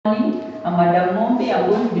I'm Madam Mombi.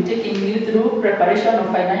 I'm going to be taking you through preparation of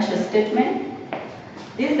financial statement.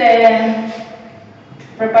 This is the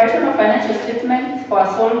preparation of financial statements for a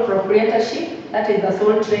sole proprietorship, that is a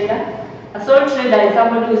sole trader. A sole trader is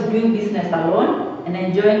somebody who is doing business alone and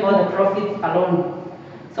enjoying all the profits alone.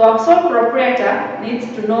 So a sole proprietor needs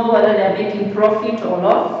to know whether they are making profit or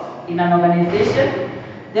loss in an organization.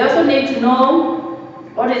 They also need to know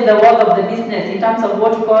what is the work of the business in terms of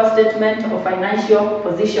what we call statement of financial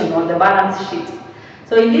position or the balance sheet.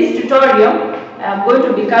 So in this tutorial, I'm going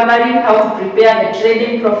to be covering how to prepare the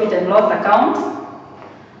trading profit and loss account,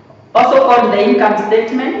 also called the income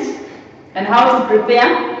statement, and how to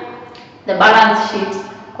prepare the balance sheet,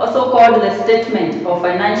 also called the statement of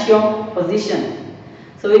financial position.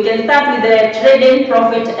 So we can start with the trading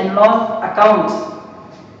profit and loss account.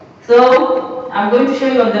 So I'm going to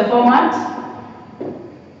show you on the format.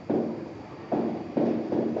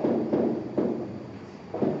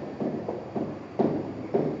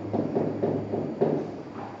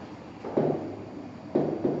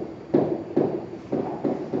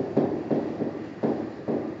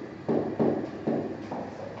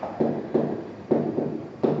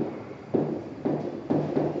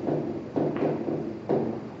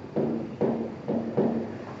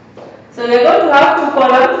 So we are going to have two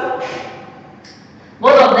columns,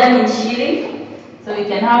 both of them in shilling. So we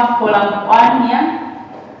can have column 1 here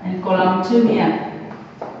and column 2 here.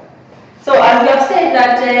 So as we have said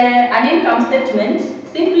that an income statement,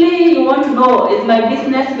 simply you want to know, is my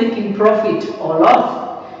business making profit or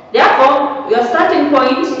loss? Therefore, your starting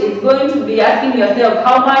point is going to be asking yourself,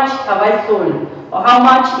 how much have I sold? Or how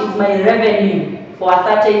much is my revenue for a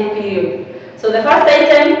certain period? So the first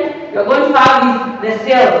item you're going to have is the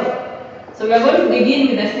sales. So we are going to begin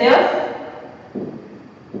with the sales,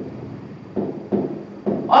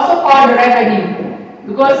 also called revenue,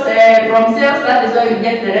 because from sales that is where you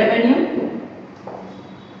get the revenue.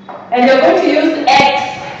 And you're going to use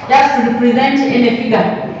X just to represent any figure,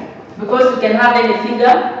 because you can have any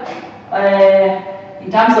figure in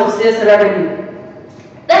terms of sales revenue.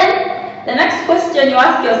 Then the next question you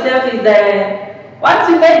ask yourself is, once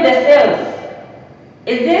you made the sales,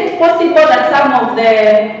 is it possible that some of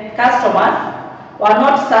the customers were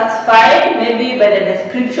not satisfied maybe by the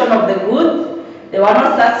description of the goods, they were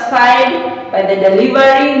not satisfied by the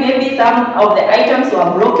delivery, maybe some of the items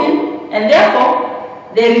were broken, and therefore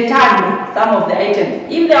they returned some of the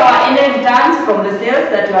items. If there were any returns from the sales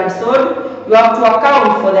that you had sold, you have to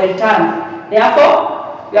account for the returns.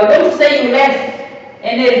 Therefore, we are going to say you less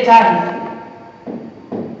any returns.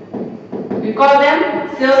 We call them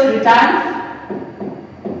sales returns.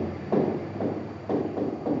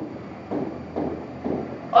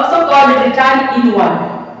 Also called return inward.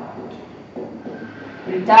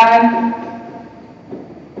 Return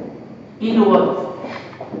inwards.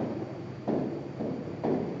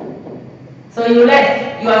 So you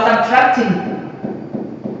are subtracting.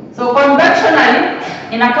 So conventionally,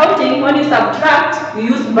 in accounting, when you subtract, you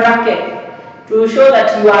use bracket to show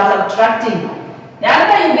that you are subtracting. The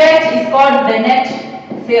answer you get is called the net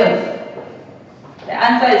sales. The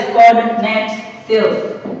answer is called net sales.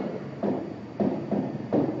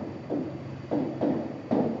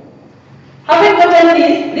 Having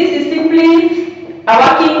gotten this is simply a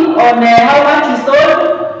working on how much you sold,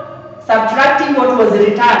 subtracting what was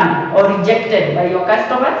returned or rejected by your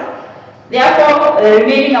customers. Therefore, the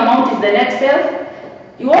remaining amount is the net sales.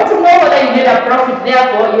 You want to know whether you made a profit.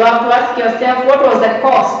 Therefore, you have to ask yourself, what was the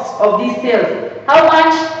cost of these sales? How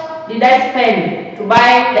much did I spend to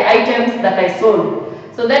buy the items that I sold?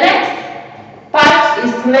 So the next part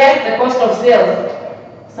is to less the cost of sales.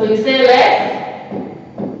 So you say less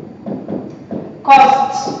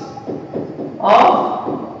cost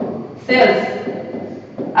of sales.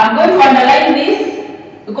 I'm going to underline this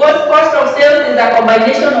because cost of sales is a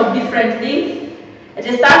combination of different things.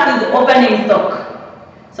 It starts with opening stock.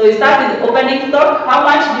 So you start with opening stock. How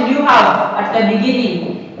much did you have at the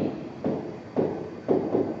beginning?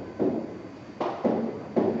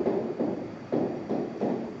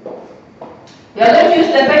 We are going to use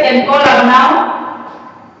the second column now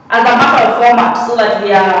as a matter of format so that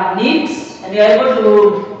we are neat and you are able to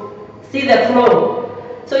see the flow.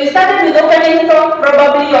 So you started with opening stock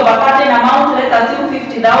probably of a certain amount, let's assume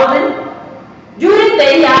 50,000. During the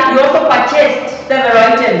year, you also purchased several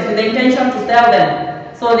items with the intention to sell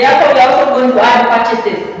them. So therefore, we are also going to add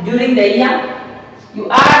purchases during the year. You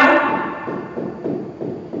add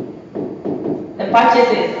the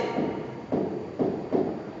purchases.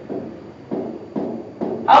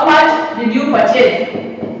 How much did you purchase?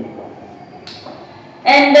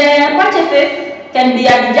 And the purchases can be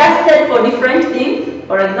adjusted for different things.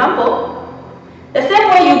 For example, the same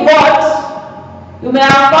way you bought You may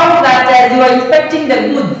have found that as you were inspecting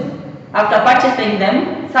the goods after purchasing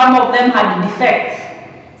them, some of them had defects.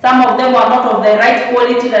 Some of them were not of the right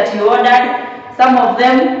quality that you ordered. Some of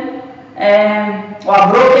them were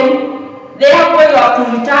broken. Therefore, you have to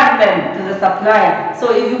return them to the supplier.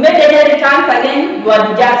 So if you make any returns again, you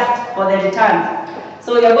are just for the returns.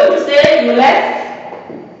 So you are going to say you left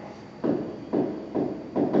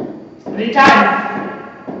return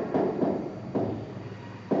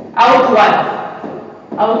outward,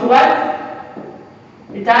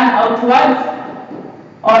 return outward,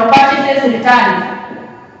 or purchases return.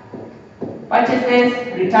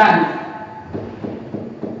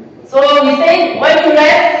 So we say when you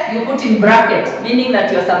left, you put in bracket, meaning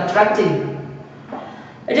that you are subtracting.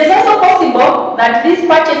 It is also possible that these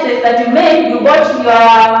purchases that you made, you bought your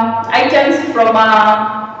items from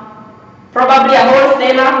probably a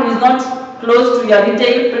wholesaler who is not close to your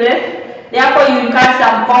retail place. Therefore, you incur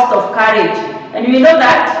some cost of carriage. And we know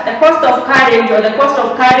that the cost of carriage or the cost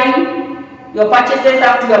of carrying your purchases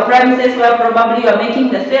up to your premises where probably you are making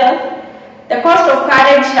the sale, the cost of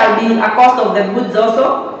carriage shall be a cost of the goods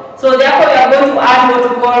also. So therefore, you are going to add what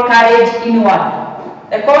we call carriage inward,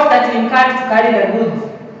 the cost that you incur to carry the goods.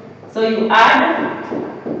 So you add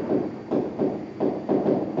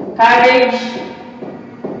carriage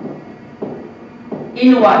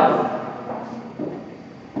inward.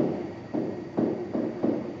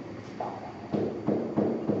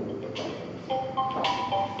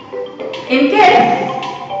 In case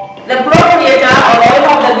the proprietor or the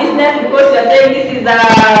owner of the business, because you are saying this is a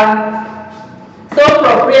sole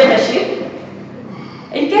proprietorship,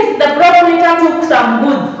 in case the proprietor took some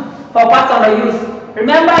goods for personal use,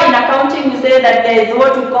 remember in accounting we say that there is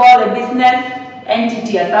what we call a business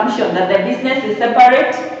entity assumption, that the business is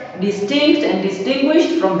separate, distinct and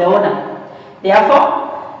distinguished from the owner.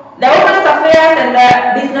 Therefore, the owner's affairs and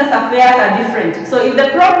the business affairs are different. So if the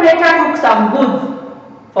proprietor took some goods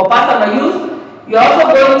for personal use, you are also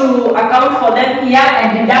going to account for them here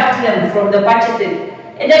and deduct them from the purchases.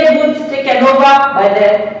 Any goods taken over by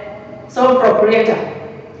the sole proprietor.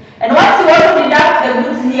 And once you want to deduct the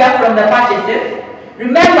goods here from the purchases,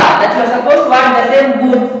 remember that you are supposed to add the same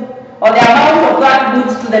goods or the amount of that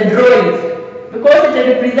goods to the drawings, because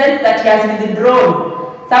it represents that he has withdrawn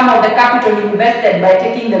some of the capital invested by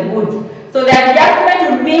taking the goods. So the adjustment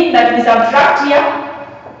would mean that we subtract here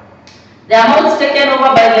the amounts taken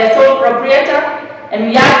over by the sole proprietor, and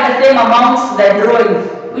we add the same amounts to the drawings,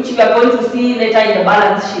 which we are going to see later in the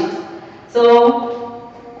balance sheet.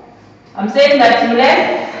 So I'm saying that you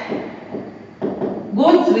left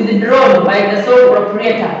goods withdrawn by the sole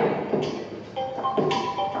proprietor.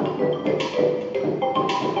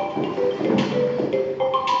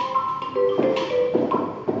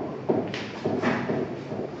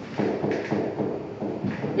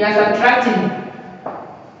 We are subtracting.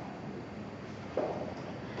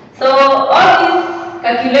 So all this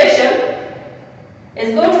calculation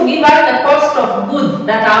is going to give us the cost of goods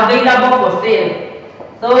that are available for sale.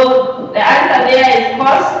 So the answer there is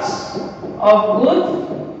cost of goods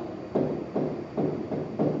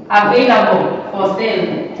available for sale.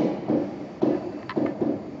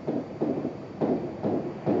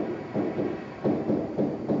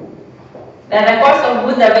 Then the cost of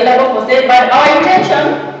goods available for sale, but our intention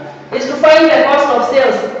is to find the cost of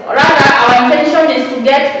sales. Rather, our intention is to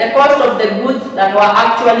get the cost of the goods that were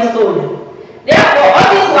actually sold. Therefore, all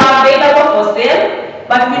these were available for sale,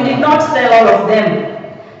 but we did not sell all of them.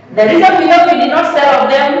 The reason we know we did not sell all of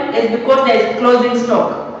them is because there is closing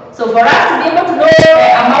stock. So for us to be able to know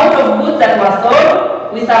the amount of goods that were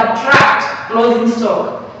sold, we subtract closing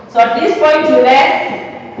stock. So at this point, you left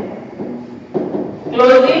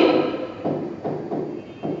closing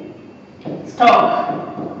stock.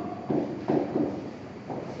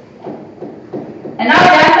 And now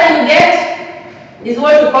the answer you get is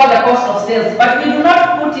what we call the cost of sales. But we do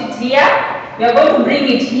not put it here. We are going to bring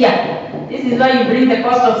it here. This is why you bring the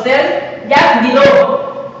cost of sales just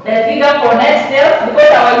below the figure for net sales,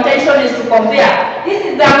 because our intention is to compare. This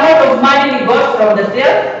is the amount of money we got from the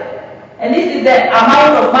sales, and this is the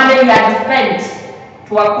amount of money we had spent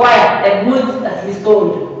to acquire the goods that we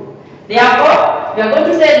sold. Therefore, we are going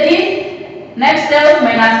to say this net sales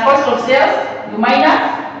minus cost of sales, you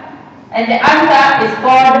minus, and the answer is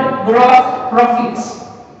called gross profit.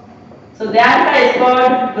 So the answer is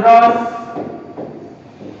called gross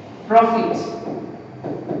profit.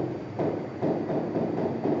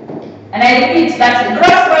 And I repeat that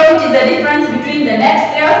gross profit is the difference between the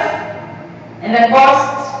net sales and the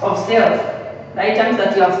cost of sales, the items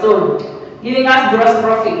that you have sold, giving us gross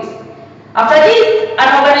profit. After this, an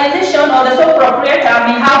organization or the sole proprietor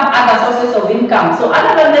may have other sources of income. So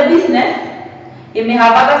other than the business, He may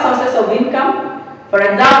have other sources of income. For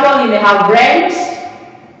example, he may have rent.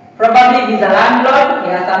 Probably he's a landlord,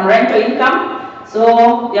 he has some rental income.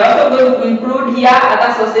 So we are also going to include here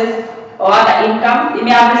other sources or other income. He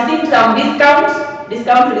may have received some discounts.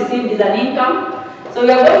 Discount received is an income. So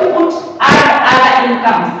we are going to put add other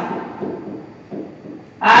incomes.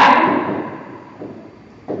 Add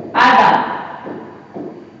other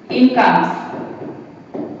incomes.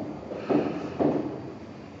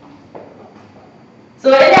 So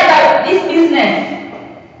this business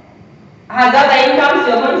has other incomes.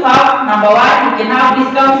 You're going to have number one, you can have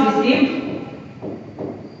discounts received.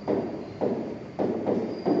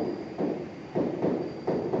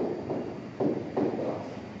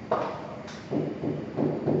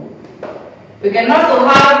 We can also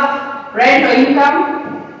have rental income.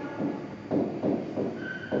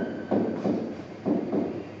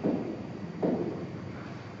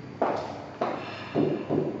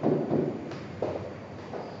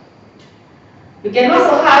 We can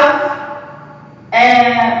also have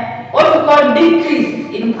what we call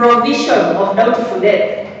decrease in provision of doubtful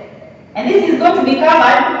debt. And this is going to be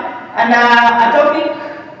covered under a topic,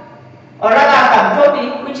 or rather a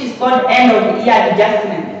subtopic, which is called end of year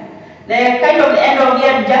adjustment. The kind of end of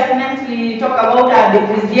year adjustments we talk about are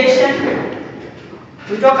depreciation,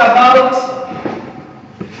 we talk about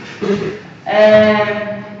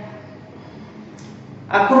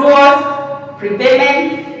accruals,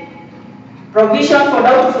 prepayment, provision for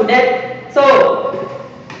doubtful debt. So,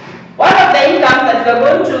 one of the incomes that we are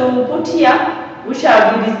going to put here, which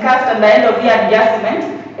shall be discussed at the end of year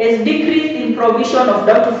adjustment, is decrease in provision of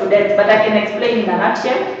doubtful debt, but I can explain in a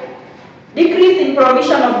nutshell. Decrease in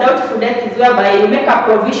provision of doubtful debt is whereby you make a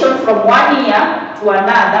provision from 1 year to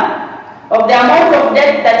another of the amount of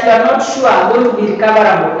debt that you are not sure are going to be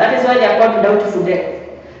recoverable. That is why they are called doubtful debt.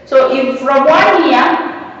 So if from 1 year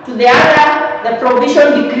to the other the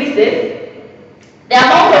provision decreases, the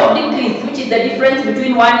amount of decrease, which is the difference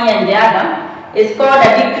between 1 year and the other, is called a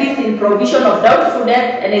decrease in provision of doubtful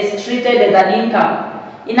debt and is treated as an income.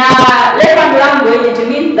 In our layman language, it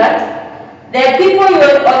means that the people or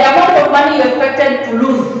the amount of money you expected to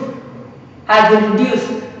lose has been reduced.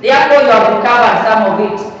 Therefore, you have recovered some of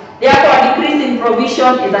it. Therefore, a decrease in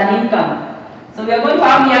provision is an income. So we are going to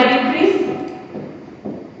have here decrease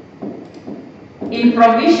in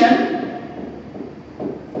provision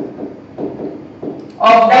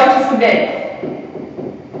of doubtful debt.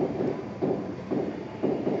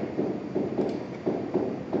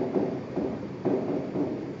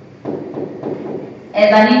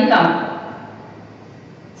 As an income.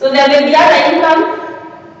 So there may be other income,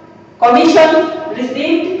 commission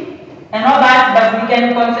received and all that, but we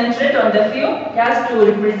can concentrate on the few just to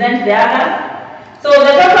represent the others. So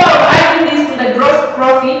the total of adding this to the gross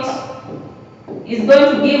profit is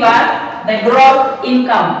going to give us the gross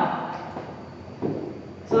income.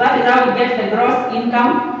 So that is how we get the gross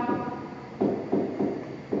income.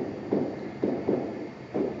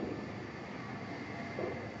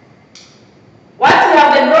 Once we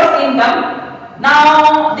have the gross income,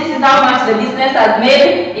 now this is how much the business has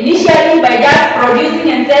made. Initially, by just producing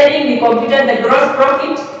and selling, we computed the gross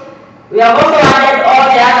profit. We have also added all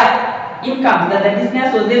the other income that the business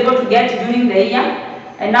was able to get during the year,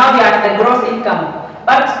 and now we are at the gross income.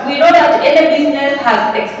 But we know that any business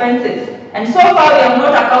has expenses, and so far we have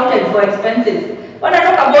not accounted for expenses. When I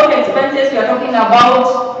talk about expenses, we are talking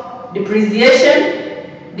about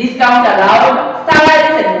depreciation, discount allowed,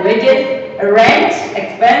 salaries and wages, rent,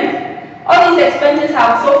 expense. All these expenses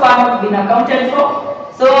have so far not been accounted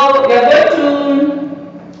for. So we are going to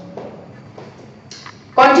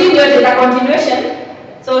continue with a continuation.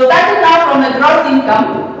 So starting now from the gross income.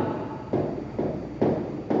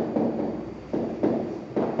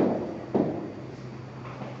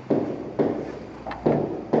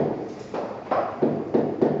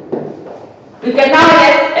 We can now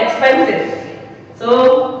less expenses.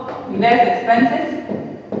 So we less expenses.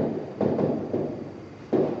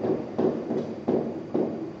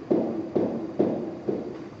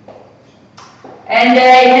 And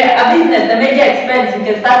in a business, the major expense, we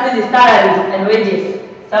can start with the salaries and wages.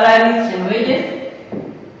 Salaries and wages.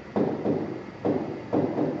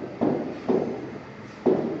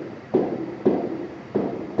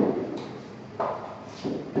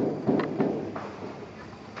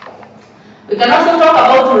 We can also talk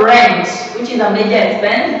about rent, which is a major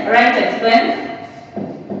expense, rent expense.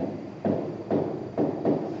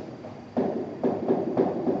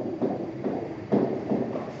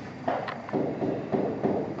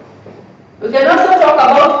 We can also talk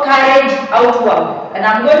about carriage outward, and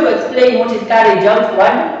I'm going to explain what is carriage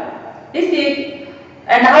outward. This is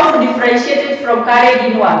and how to differentiate it from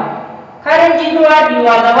carriage inward. Carriage inward, you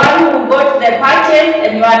are the one who got the purchase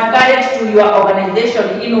and you are carried to your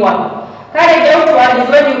organization inward. Carriage outward is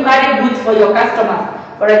when you carry goods for your customers.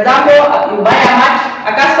 For example, you buy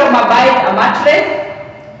a customer buys a mattress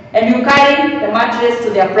and you carry the mattress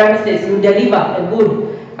to their premises. You deliver a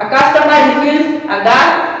good. A customer refills a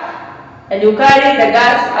gas and you carry the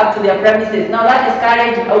gas up to their premises. Now that is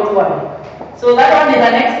carriage outward. So that one is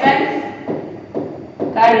an expense.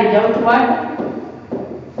 Carriage outward.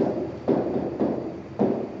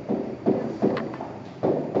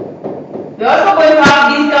 We're also going to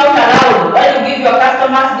have discount allowed. When you give your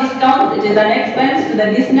customers discount, it is an expense to the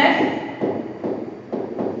business.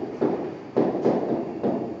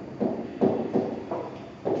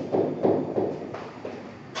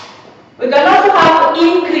 We can also have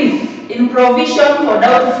increase in provision for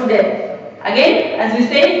doubtful debt. Again, as we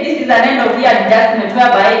said, this is an end of year adjustment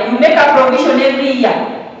whereby you make a provision every year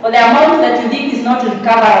for the amount that you think is not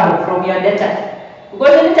recoverable from your debtors.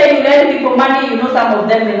 Because anytime you lend people money, you know some of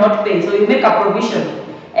them may not pay, so you make a provision.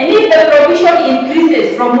 And if the provision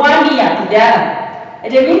increases from one year to the other,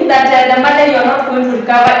 it means that the money you are not going to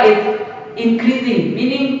recover is increasing,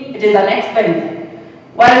 meaning it is an expense.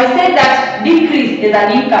 While we say that decrease is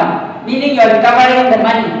an income, meaning you are recovering the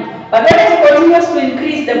money. But when it continues to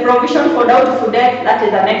increase the provision for doubtful debt, that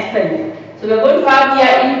is an expense. So we are going to have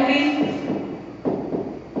here increase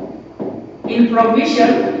in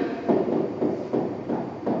provision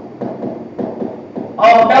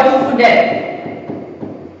of doubtful debt.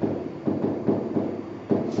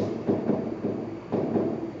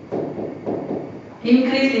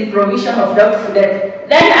 Increase in provision of doubtful debt.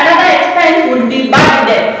 Then another expense would be bad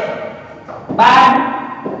debt. Bad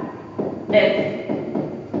debt.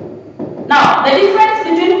 Now, the difference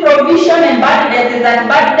between provision and bad debt is that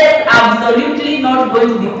bad debt are absolutely not going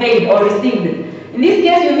to be paid or received. In this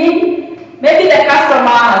case, you mean maybe the customer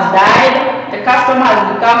has died, the customer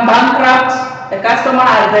has become bankrupt, the customer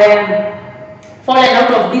has fallen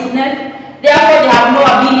out of business, therefore they have no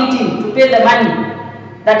ability to pay the money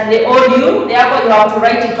that they owe you, therefore you have to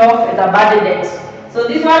write it off as a bad debt. So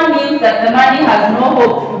this one means that the money has no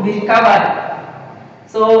hope to be recovered.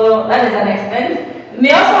 So that is an expense. We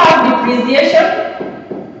may also have depreciation.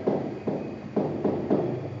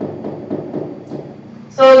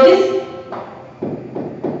 So this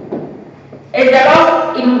is the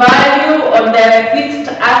loss in value of the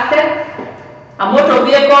fixed asset. A motor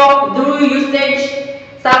vehicle through usage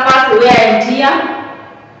suffers wear and tear.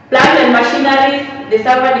 Plant and machinery, they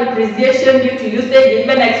suffer depreciation due to usage,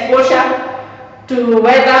 even exposure to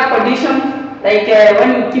weather conditions, like when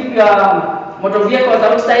you keep your motor vehicles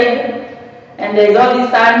outside and there is all this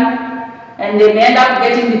sun, and they may end up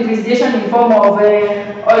getting depreciation in form of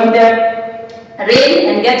oil, rain,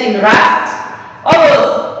 and getting rust. All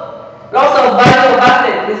those loss of value of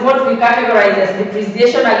assets is what we categorize as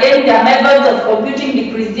depreciation. Again, there are methods of computing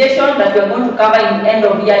depreciation that we are going to cover in end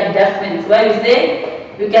of year adjustments, where we say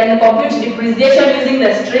you can compute depreciation using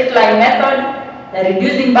the straight line method, the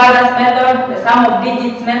reducing balance method, the sum of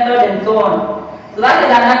digits method, and so on. So that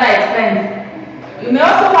is another expense. You may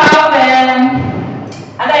also have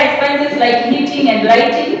other expenses like heating and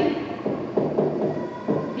lighting.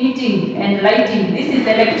 Heating and lighting. This is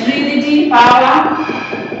electricity, power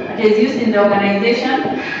that is used in the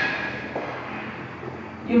organization.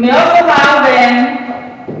 You may also have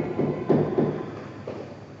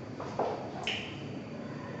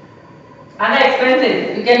other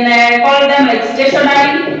expenses. You can call them like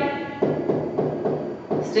stationery.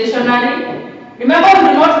 Stationery. Remember, we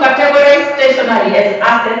do not categorize stationery as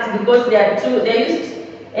assets because they are used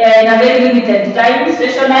in a very limited time.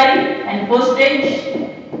 Stationery and postage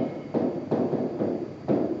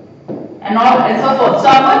and so forth. So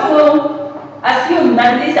I'm going to assume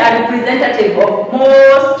that these are representative of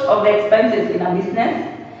most of the expenses in a business.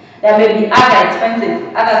 There may be other expenses,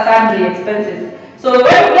 other sundry expenses. So when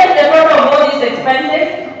you get the total of all these expenses,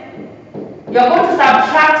 you are going to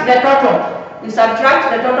subtract the total. You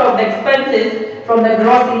subtract the total of the expenses from the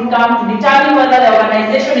gross income to determine whether the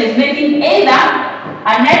organization is making either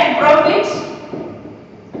a net profit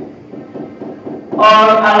or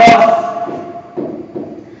a loss.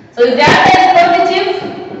 So if the answer is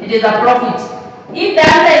positive, it is a profit. If the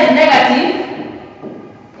answer is negative,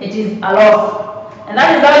 it is a loss. And that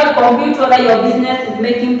is how you compute whether your business is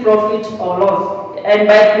making profit or loss. And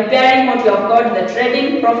by preparing what you have called the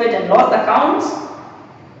trading profit and loss account,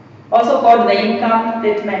 also called the income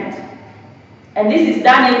statement. And this is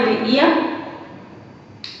done every year.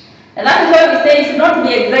 And that is why we say you should not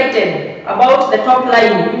be excited about the top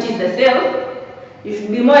line, which is the sales. You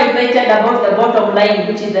should be more excited about the bottom line,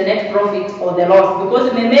 which is the net profit or the loss.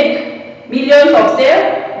 Because you may make millions of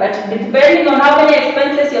sales, but depending on how many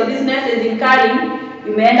expenses your business is incurring,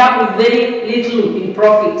 you may end up with very little in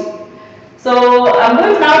profit. So I'm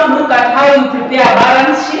going now to look at how you prepare a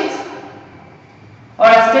balance sheet or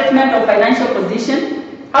a statement of financial position.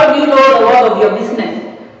 How do you know the worth of your business?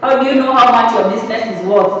 How do you know how much your business is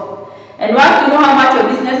worth? And once you know how much your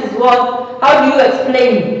business is worth, how do you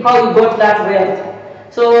explain how you got that wealth?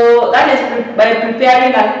 So that is by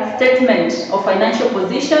preparing a statement of financial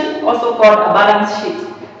position, also called a balance sheet.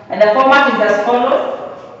 And the format is as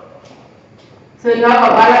follows. So you have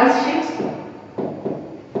a balance sheet,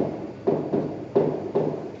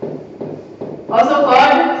 also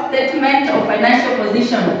called statement of financial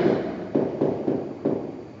position.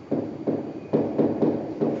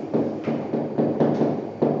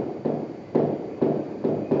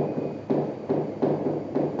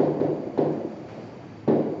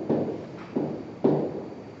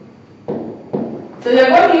 So we are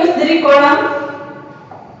going to use 3 columns.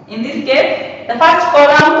 In this case, the first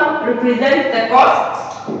column represents the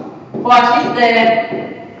cost for at least the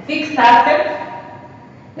fixed asset.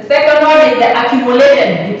 The second one is the accumulated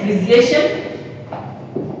depreciation.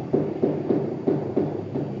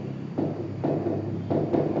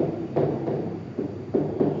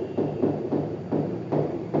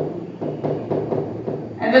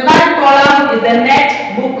 And the third column is the net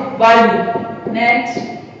book value. Net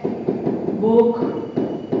book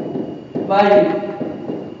value.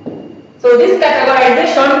 So this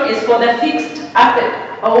categorization is for the fixed asset,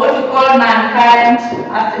 or what we call non-current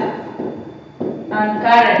asset.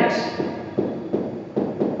 Non-current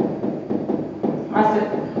asset.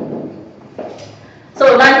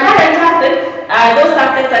 So non-current assets are those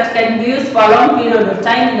assets that can be used for a long period of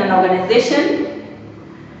time in an organization,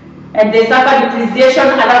 and they suffer depreciation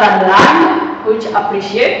other than land, which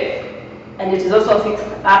appreciates, and it is also a fixed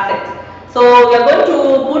asset. So we are going to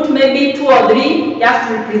put maybe 2 or 3 just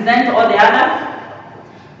to represent all the others.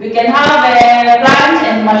 We can have a plant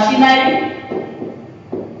and machinery.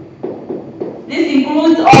 This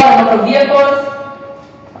includes all the motor vehicles.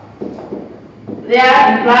 There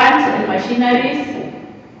in plants and machineries.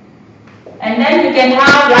 And then we can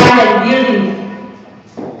have land and buildings,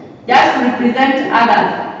 just to represent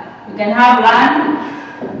others. We can have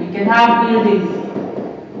land, we can have buildings.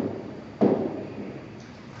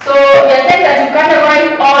 So we are saying that you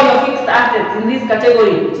categorize all your fixed assets in this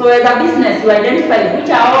category. So as a business, you identify which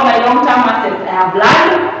are all my long-term assets. I have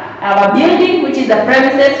land, I have a building, which is the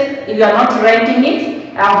premises if you are not renting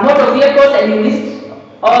it. I have motor vehicles, and you list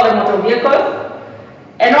all the motor vehicles,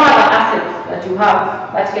 and all other assets that you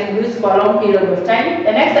have that can be used for a long period of time.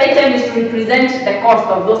 The next item is to represent the cost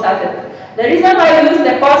of those assets. The reason why we use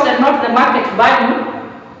the cost and not the market value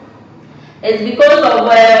is because of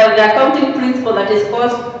the accounting principle that is called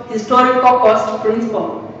historical cost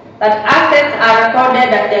principle. That assets are recorded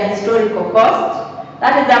at their historical cost.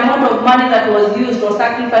 That is the amount of money that was used or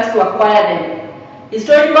sacrificed to acquire them.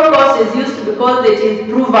 Historical cost is used because it is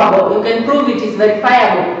provable. You can prove it is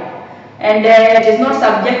verifiable. And it is not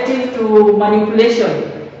subjective to manipulation.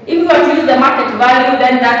 If you were to use the market value,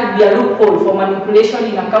 then that would be a loophole for manipulation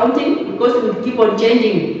in accounting, because we would keep on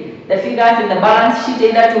changing the figures in the balance sheet,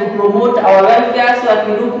 either to promote our welfare so that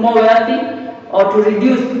we look more wealthy, or to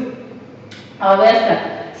reduce our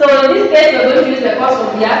welfare. So in this case, we are going to use the cost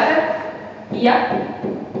of the asset here.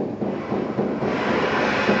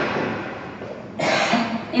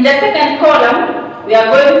 In the second column, we are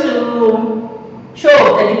going to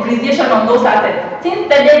show the depreciation on those assets since the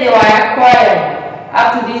day they were acquired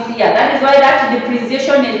up to this year. That is why that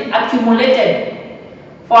depreciation is accumulated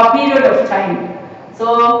for a period of time.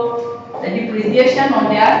 So the depreciation on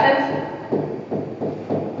the assets.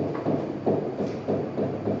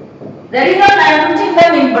 The reason I am putting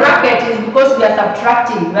them in bracket is because we are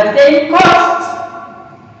subtracting. We are saying cost,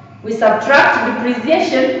 we subtract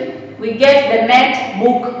depreciation, we get the net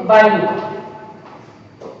book value.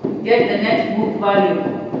 Get the net book value.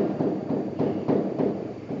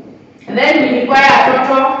 And then we require a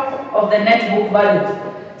total of the net book value.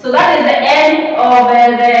 So that is the end of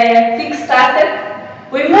the fixed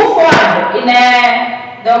asset. We move forward in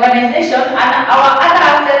the organization, and our other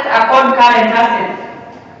assets are called current assets.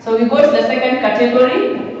 So we go to the second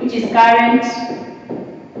category, which is current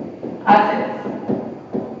assets.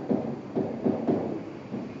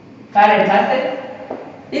 Current assets.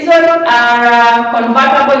 These ones are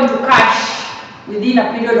convertible into cash within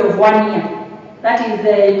a period of 1 year. That is,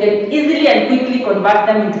 you can easily and quickly convert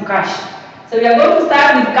them into cash. So we are going to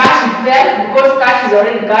start with cash itself, because cash is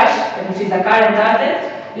already cash, and which is a current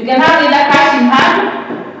asset. You can have either cash in hand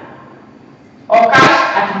or cash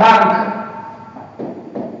at bank.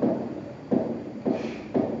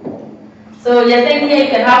 So you're saying here you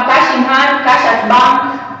can have cash in hand, cash at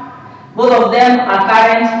bank. Both of them are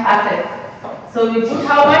current assets. So we put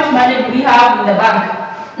how much money do we have in the bank.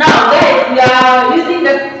 Now guys, we are using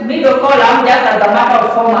the middle column just as a matter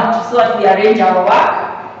of format so that we arrange our work.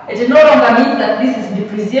 It no longer means that this is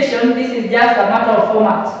depreciation, this is just a matter of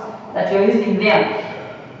format that we are using there.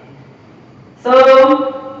 So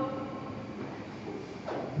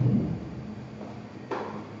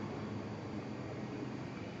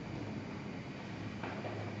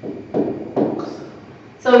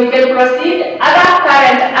we can proceed. Other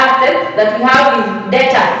current assets that we have is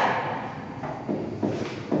debtors.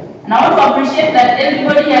 And I want to appreciate that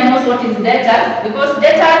everybody here knows what is debtors, because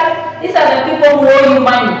debtors, these are the people who owe you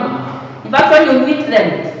money. In fact, when you meet them,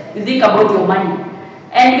 you think about your money.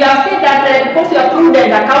 And we have said that because you are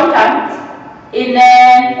prudent accountants, in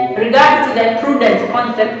regard to the prudent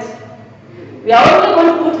concept, we are only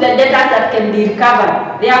going to put the debtors that can be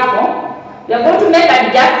recovered. Therefore, we are going to make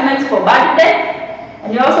adjustments for bad debt,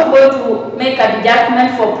 and you're also going to make an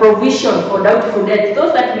adjustment for provision for doubtful debts,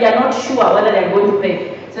 those that we are not sure whether they are going to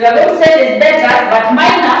pay. So we are going to say this debtors, but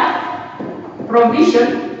minor provision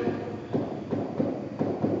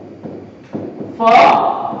for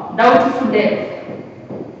doubtful debts.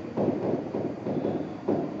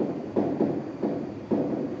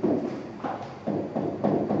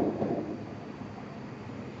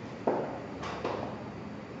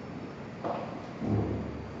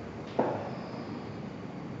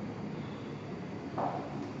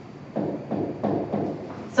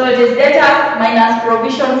 So it is debtors minus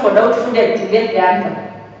provision for doubtful debt to get the answer.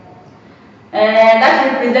 And that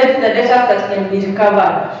represents the debtors that can be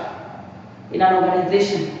recovered in an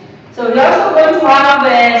organization. So we are also going to have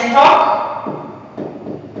stock.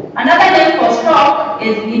 Another name for stock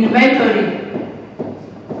is inventory.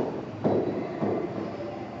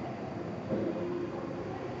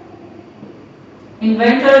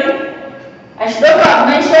 Inventory. I should also have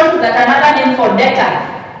mentioned that another name for debtor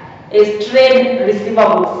is trade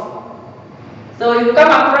receivables. So if you come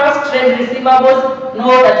across trade receivables,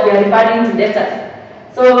 know that we are referring to debtors.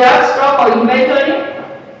 So we have stock or inventory.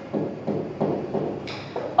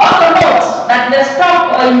 Also note that the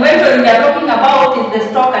stock or inventory we are talking about is the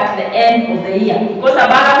stock at the end of the year, because a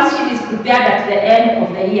balance sheet is prepared at the end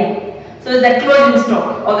of the year. So it's the closing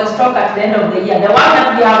stock or the stock at the end of the year. The one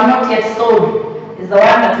that we have not yet sold is the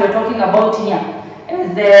one that we are talking about here.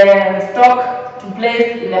 Is the stock to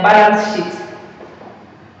place in the balance sheet.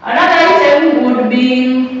 Another item would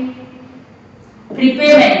be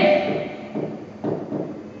prepayment.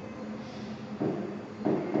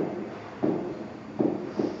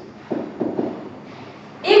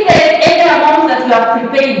 If there is any amount that you have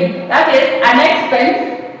prepaid, that is an expense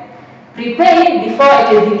prepaid before it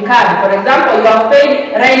is incurred. For example, you have paid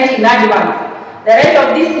rent in advance, the rent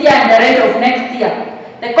of this year and the rent of next year.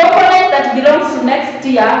 The component that belongs to next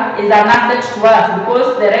year is an asset to us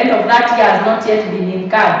because the rent of that year has not yet been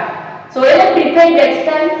incurred. So any prepaid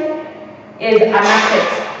expense is an asset.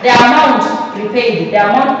 The amount prepaid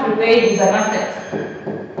is an asset.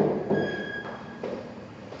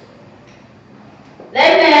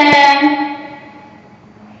 Then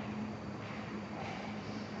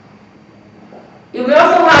you will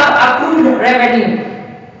also have accrued revenue.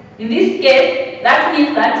 In this case, that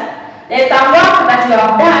means that there is some work that you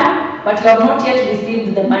have done, but you have not yet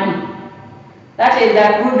received the money. That is the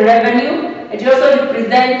accrued revenue. It also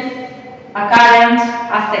represents a current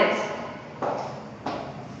asset.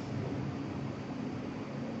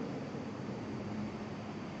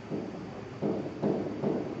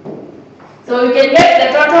 So you can get the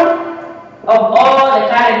total of all the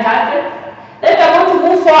current assets. Then we are going to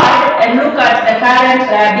move forward and look at the current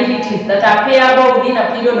liabilities that are payable within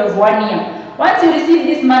a period of 1 year. Once you receive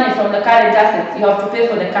this money from the current assets, you have to pay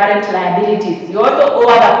for the current liabilities. You also owe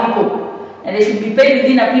other people, and they should be paid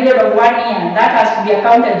within a period of 1 year. That has to be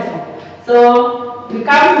accounted for. So we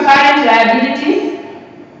come to current liabilities.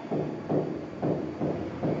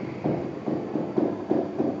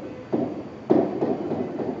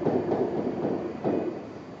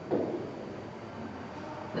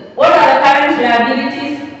 What are the current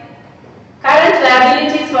liabilities? Current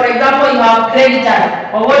liabilities, for example, you have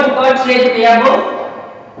creditors, or what we call trade payables.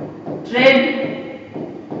 Trade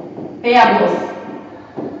payables.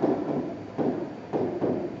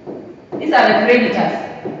 These are the creditors.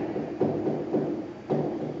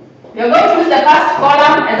 We are going to use the first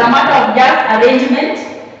column as a matter of just arrangement.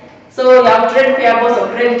 So you have trade payables or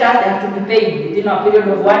creditors that have to be paid within a period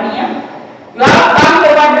of 1 year. You have bank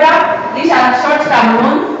overdraft. These are short-term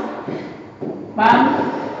loans. Bank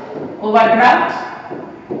overdraft.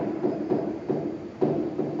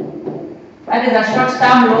 That is a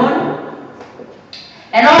short-term loan.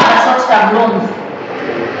 and all are short-term loans.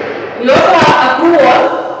 We also have accrual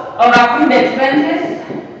or accrued expenses.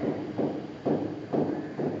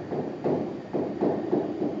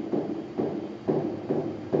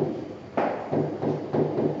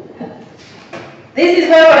 This is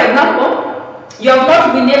where, for example, you have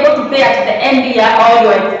not been able to pay at the end year all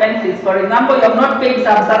your expenses. For example, you have not paid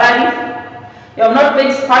some salaries, you have not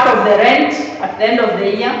paid part of the rent at the end of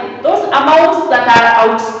the year. Those amounts that are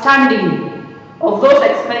outstanding of those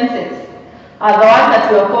expenses are the ones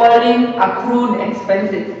that we are calling accrued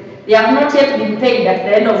expenses. They have not yet been paid at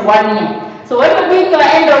the end of 1 year. So when you're doing your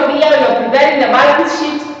end of year, you're preparing the balance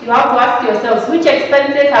sheet, you have to ask yourselves, which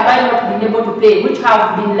expenses have I not been able to pay, which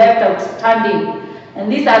have been left outstanding? And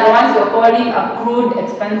these are the ones you're calling accrued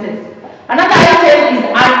expenses. Another item is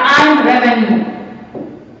unearned revenue.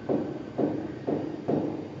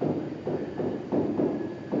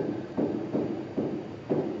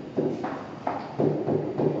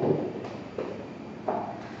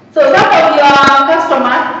 So some of your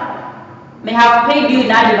customers may have paid you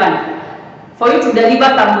in advance for you to deliver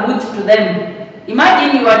some goods to them.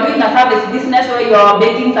 Imagine you are doing a service business where you are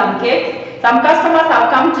baking some cakes. Some customers have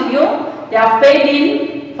come to you, they have paid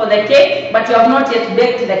in for the cake, but you have not yet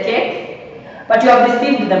baked the cake, but you have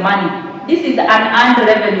received the money. This is unearned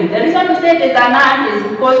revenue. The reason we say it is unearned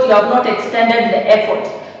is because you have not extended the effort.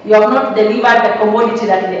 You have not delivered the commodity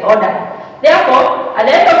that they ordered. Therefore, at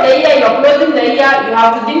the end of the year, you are closing the year, you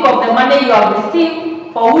have to think of the money you have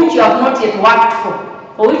received for which you have not yet worked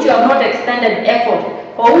for which you have not extended effort,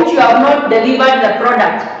 for which you have not delivered the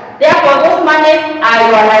product. Therefore, those monies are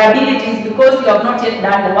your liabilities because you have not yet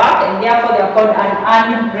done the work, and therefore they are called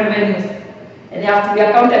unearned revenues. And they have to be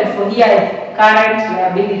accounted for here as current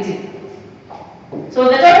liability. So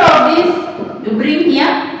the total of this, you bring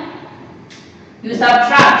here, you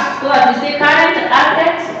subtract, so that you say current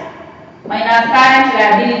assets minus current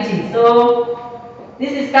liability. So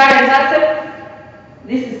this is current asset,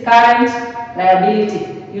 this is current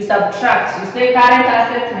liability. You subtract, you say current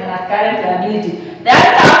assets minus current liability. The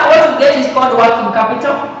answer what you get is called working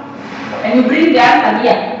capital, and you bring the answer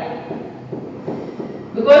here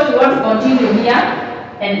because you want to continue here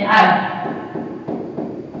and add.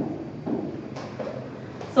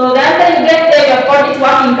 So the answer you get there, you have called it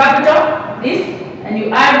working capital, this, and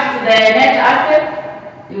you add to the net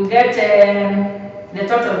asset, you get the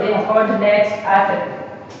total there called net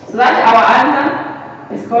asset. So that's our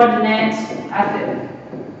answer, is called net asset.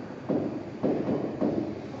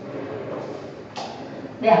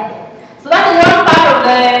 There. So that is one part of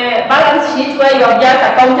the balance sheet where you have just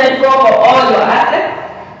accounted for all your assets.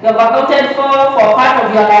 You have accounted for part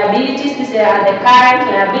of your liabilities, these are the current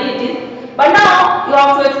liabilities. But now you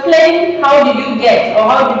have to explain how did you get or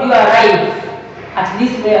how did you arrive at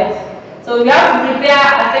this wealth. So you have to prepare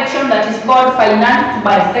a section that is called finance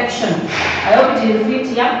by section. I hope it is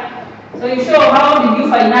fit here. So you show how did you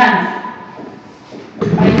finance.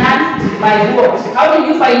 Financed by what? How did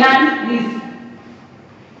you finance this?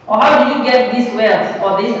 Or how did you get this wealth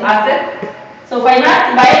or this asset? So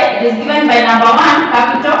finance by, it is given by number 1,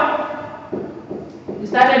 capital. You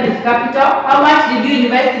started with capital. How much did you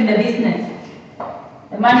invest in the business?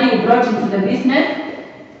 The money you brought into the business.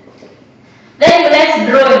 Then you left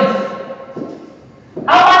drawings.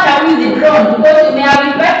 How much have you withdrawn? Because you may have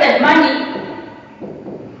invested money,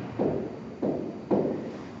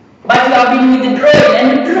 but you have been withdrawing. And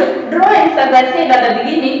drawings, as I said at the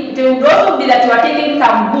beginning, it would also be that you are taking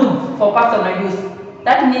some goods for personal use.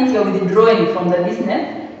 That means you are withdrawing from the business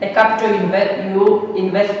the capital you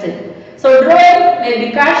invested. So drawing may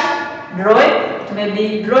be cash drawing, it may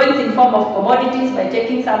be drawings in form of commodities by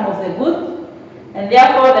taking some of the goods, and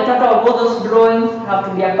therefore the total of all those drawings have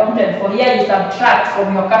to be accounted for. Here you subtract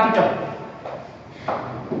from your capital.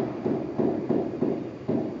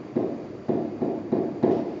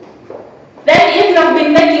 Then if you have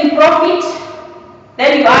been making profit,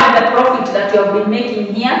 then you add the profit that you have been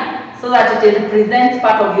making here so that it represents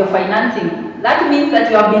part of your financing. That means that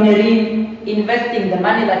you have been reinvesting the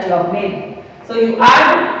money that you have made. So you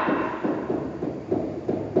add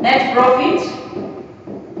net profit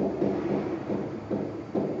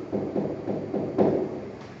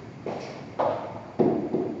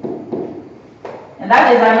and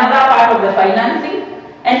that is another part of the financing.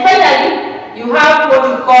 And finally, you have what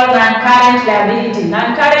we call non-current liabilities.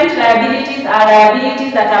 Non-current liabilities are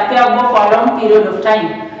liabilities that are payable for a long period of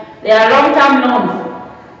time. They are long-term loans,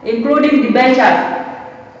 including debentures.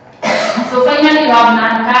 So finally, you have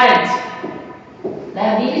non-current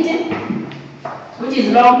liability, which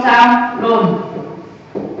is long-term loan.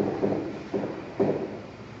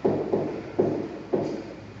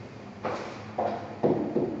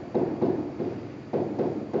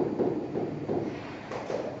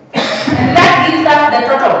 the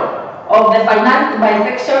total of the finance by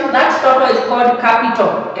section. That total is called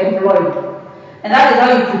capital employed. And that is how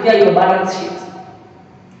you prepare your balance sheet.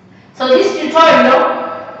 So this tutorial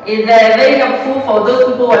is very helpful for those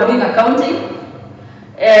people who are doing accounting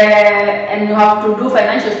and you have to do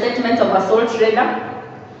financial statements of a sole trader.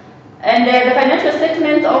 And the financial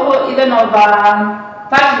statements of even of a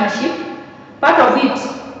partnership, part of it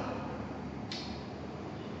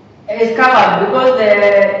is covered because the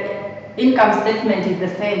income statement is the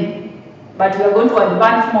same. But we are going to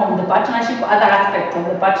advance more on the partnership, other aspects of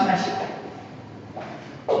the partnership.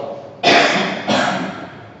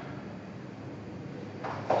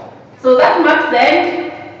 So that marks the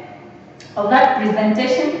end of that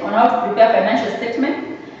presentation on how to prepare financial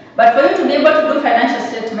statement. But for you to be able to do financial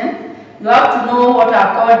statement, you have to know what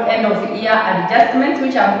are called end of year adjustments,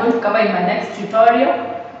 which I'm going to cover in my next tutorial,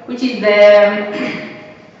 which is the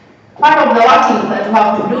part of the working that you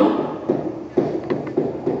have to do.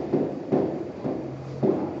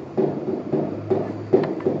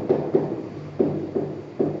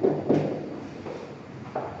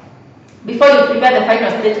 Before you prepare the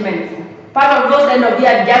final statements. Part of those end of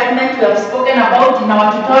year adjustments we have spoken about in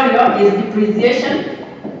our tutorial is depreciation.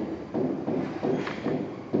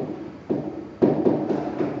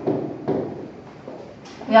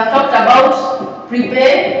 We have talked about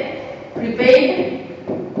prepaid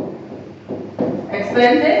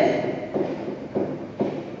expenses.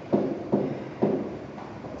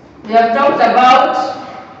 We have talked about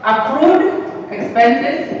accrued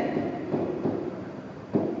expenses.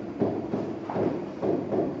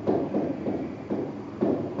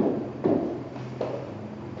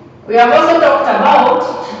 We have also talked about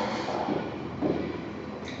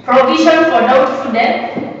provision for doubtful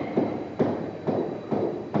debt.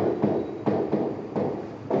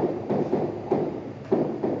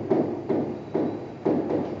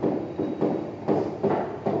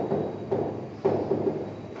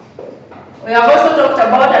 We have also talked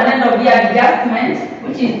about an end of year adjustment,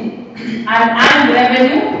 which is an earned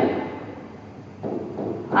revenue.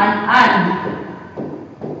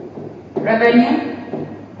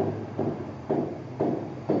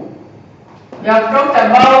 We have talked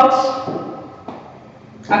about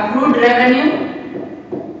accrued revenue.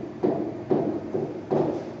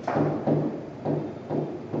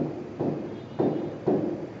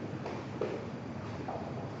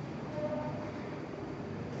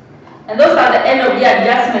 And those are the end of year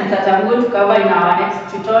adjustments that I'm going to cover in our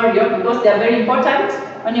next tutorial because they are very important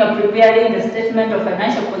when you are preparing the statement of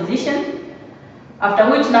financial position.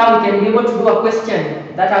 After which now we can be able to do a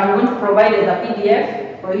question that I'm going to provide as a PDF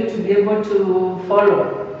for you to be able to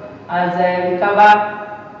follow as we cover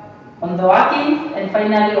on the working and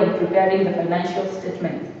finally on preparing the financial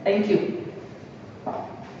statement. Thank you.